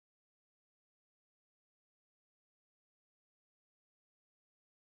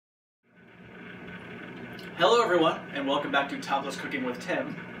Hello everyone, and welcome back to Topless Cooking with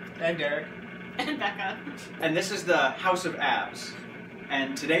Tim. And Derek. And Becca. And this is the House of Abs.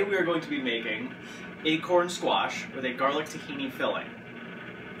 And today we are going to be making acorn squash with a garlic tahini filling.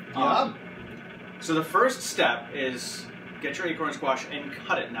 Yum. So the first step is get your acorn squash and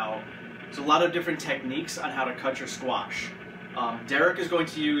cut it. Now, there's a lot of different techniques on how to cut your squash. Derek is going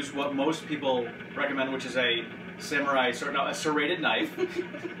to use what most people recommend, which is a a serrated knife.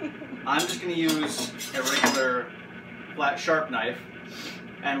 I'm just going to use a regular flat sharp knife,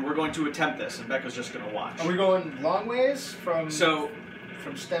 and we're going to attempt this, and Becca's just going to watch. Are we going long ways from stem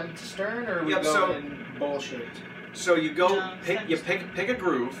to stern, or are we going bowl shaped? So you go pick a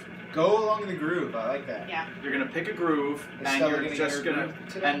groove. Go along the groove. I like that. Yeah. You're gonna pick a groove, and you're just gonna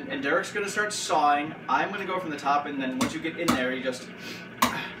and Derek's gonna start sawing. I'm gonna go from the top, and then once you get in there, you just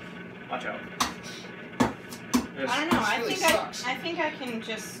watch out. I don't know. I think I can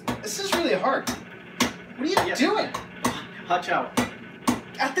just. This is really hard. What are you doing? Watch out.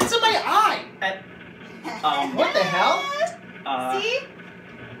 That's in my eye. What the hell? See?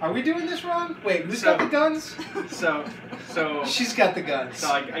 Are we doing this wrong? Wait, who's got the guns? So she's got the guns.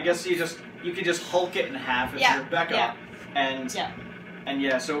 So I guess you could just hulk it in half if you're Becca. Yeah. And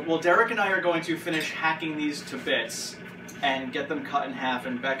so Derek and I are going to finish hacking these to bits and get them cut in half,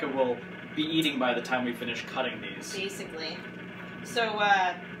 and Becca will be eating by the time we finish cutting these. Basically. So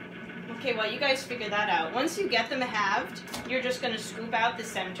okay, well you guys figure that out. Once you get them halved, you're just gonna scoop out the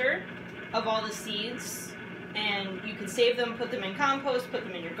center of all the seeds. And you can save them, put them in compost, put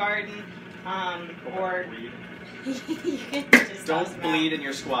them in your garden, or you can just don't bleed in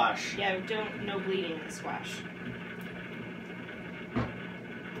your squash. Yeah, no bleeding in the squash.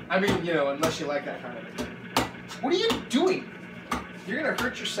 I mean, unless you like that kind of thing. What are you doing? You're gonna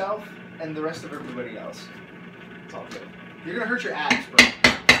hurt yourself and the rest of everybody else. It's all good. You're gonna hurt your abs, bro.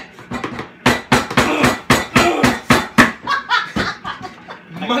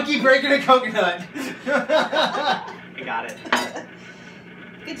 Monkey breaking a coconut. I got it.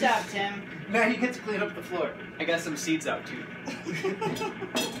 Good job, Tim. Now you get to clean up the floor. I got some seeds out too.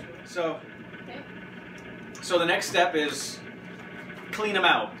 So the next step is clean them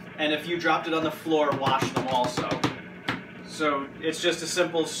out. And if you dropped it on the floor, wash them also. So it's just a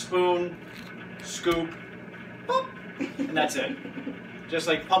simple spoon, scoop, boop, and that's it. Just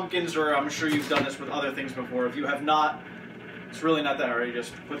like pumpkins, or I'm sure you've done this with other things before. If you have not, it's really not that hard. You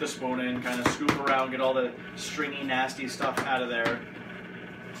just put the spoon in, kind of scoop around, get all the stringy, nasty stuff out of there,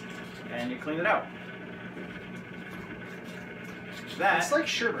 and you clean it out. It's like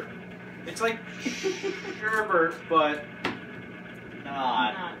sherbet. It's like sherbet, but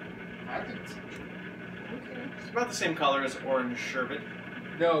not. I think it's Okay. It's about the same color as orange sherbet.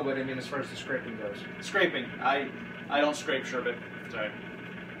 No, but I mean as far as the scraping goes. Scraping. I don't scrape sherbet. Sorry.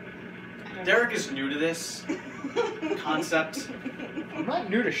 Derek is new to this concept. I'm not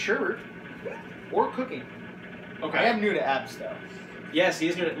new to sherbet or cooking. Okay. I am new to abs, though. Yes, he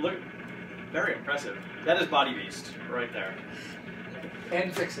is new to look. Very impressive. That is Body Beast right there.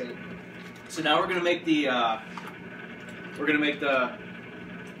 And fixate. So now we're gonna make the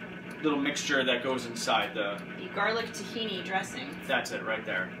little mixture that goes inside the garlic tahini dressing. That's it right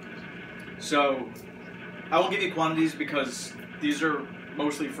there. So I won't give you quantities because these are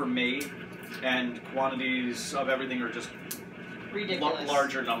mostly for me, and quantities of everything are just ridiculous.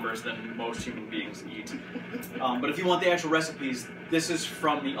 Larger numbers than most human beings eat. But if you want the actual recipes, this is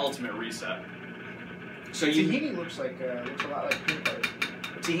from the Ultimate Reset. So tahini looks a lot like peanut butter.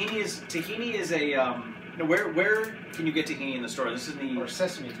 Tahini is a where can you get tahini in the store? This is or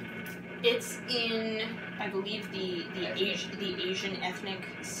sesame tahini. It's in, I believe, the Asian ethnic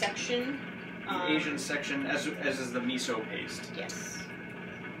section. The Asian section, as is the miso paste. Yes.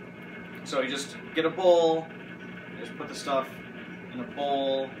 So you just get a bowl, you just put the stuff in a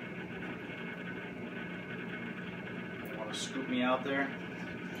bowl. You want to scoop me out there?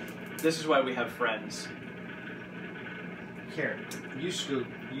 This is why we have friends. Here, you scoop,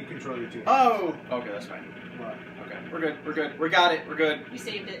 you control your two. Oh! Okay, that's fine. What? Okay, we're good, we're good. We got it, we're good. You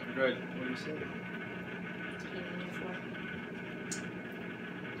saved it. We're good. What do you say?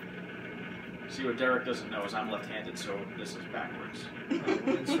 See, what Derek doesn't know is I'm left-handed, so this is backwards.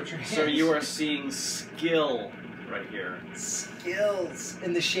 So you are seeing skill right here. Skills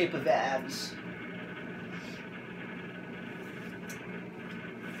in the shape of abs.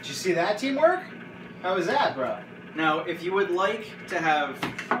 Did you see that teamwork? How was that, bro? Now, if you would like to have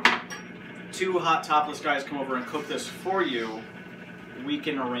two hot topless guys come over and cook this for you, we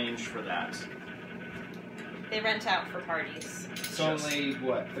can arrange for that. They rent out for parties. It's only,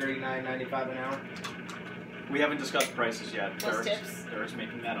 what, $39.95 an hour? We haven't discussed prices yet. Plus tips. Derek's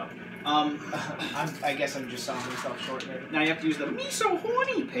making that up. I guess I'm just selling myself short there. Now you have to use the miso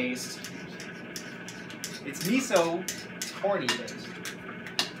horny paste. It's miso horny paste.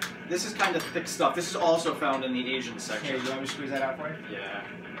 This is kind of thick stuff. This is also found in the Asian Here, section. you want me to squeeze that out for you? Yeah.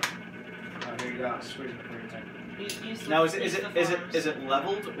 Oh, here you go. I'll squeeze it for you. Use the- Now use the forms. is it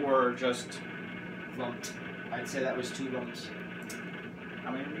leveled or just Lumped. I'd say that was 2 lumps.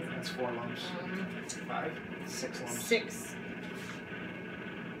 how many? That's 4 lumps. 5? 6 lumps. 6.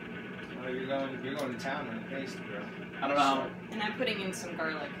 Oh, you're going to town on the paste, bro. I don't know. How, And I'm putting in some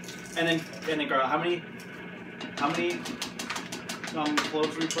garlic. and then girl, how many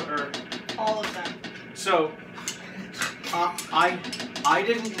cloves we put? Or All of them. so I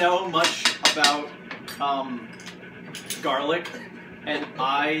didn't know much about garlic, and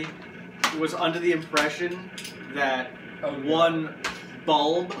I was under the impression that one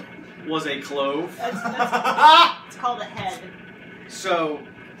bulb was a clove. It's called a head. So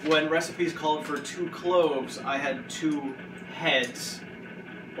when recipes called for 2 cloves, I had 2 heads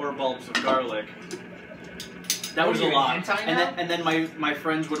or bulbs of garlic. That was a lot. And then my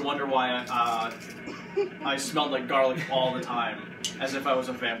friends would wonder why I smelled like garlic all the time, as if I was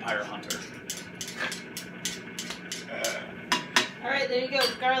a vampire hunter. Alright, there you go.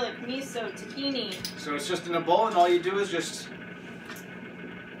 Garlic, miso, tahini. So it's just in a bowl, and all you do is just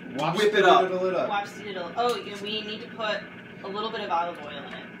Whip it up. Wapsidoodle. Oh, we need to put a little bit of olive oil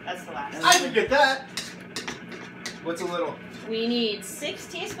in it. That's the last. I didn't get that! What's a little? We need 6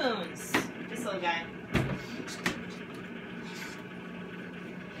 teaspoons. This little guy.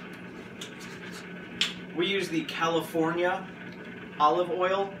 We use the California olive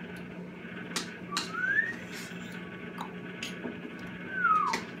oil.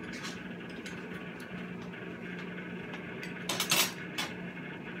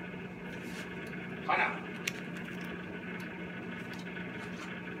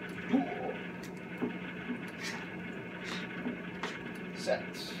 Set.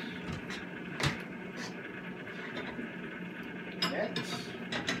 Next.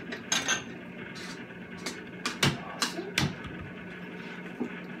 Awesome.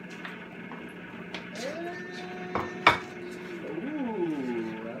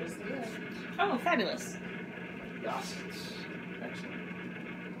 Ooh, that was the end. Oh, fabulous. Excellent.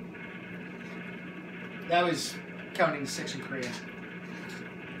 That was counting 6 in Korea.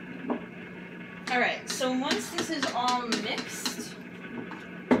 Alright, so once this is all mixed,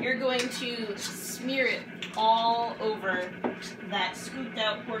 you're going to smear it all over that scooped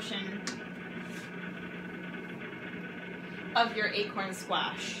out portion of your acorn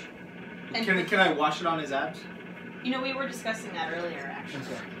squash. And Can I wash it on his abs? you know, we were discussing that earlier, actually.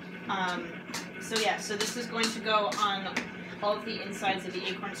 Okay. So this is going to go on all of the insides of the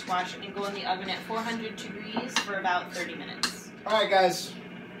acorn squash and go in the oven at 400 degrees for about 30 minutes. Alright, guys.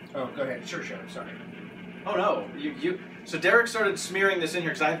 Oh, go ahead. Sure, sorry. Oh no, you. So Derek started smearing this in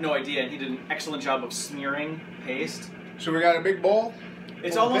here because I have no idea, and he did an excellent job of smearing paste. So we got a big bowl.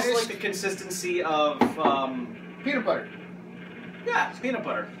 It's full of almost paste. like the consistency of Peanut butter. yeah, it's peanut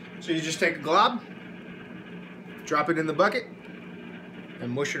butter. So you just take a glob, drop it in the bucket, and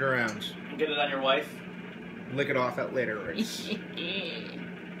mush it around. Get it on your wife. Lick it off at later rates.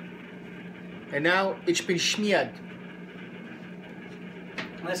 And now it's been schmeared.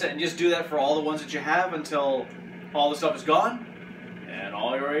 That's it, and just do that for all the ones that you have until all the stuff is gone, and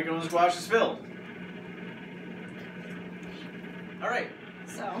all your acorn squash is filled. All right.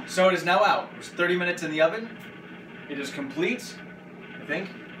 So it is now out. It was 30 minutes in the oven. It is complete, I think.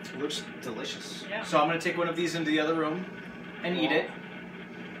 It looks delicious. Yeah. So I'm going to take one of these into the other room and eat it.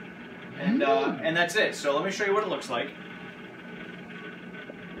 And that's it. So let me show you what it looks like.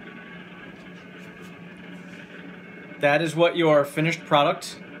 That is what your finished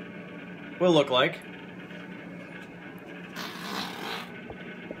product will look like.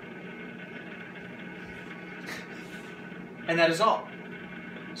 And that is all.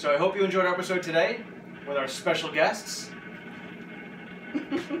 So I hope you enjoyed our episode today with our special guests.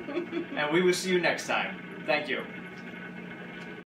 And we will see you next time. Thank you.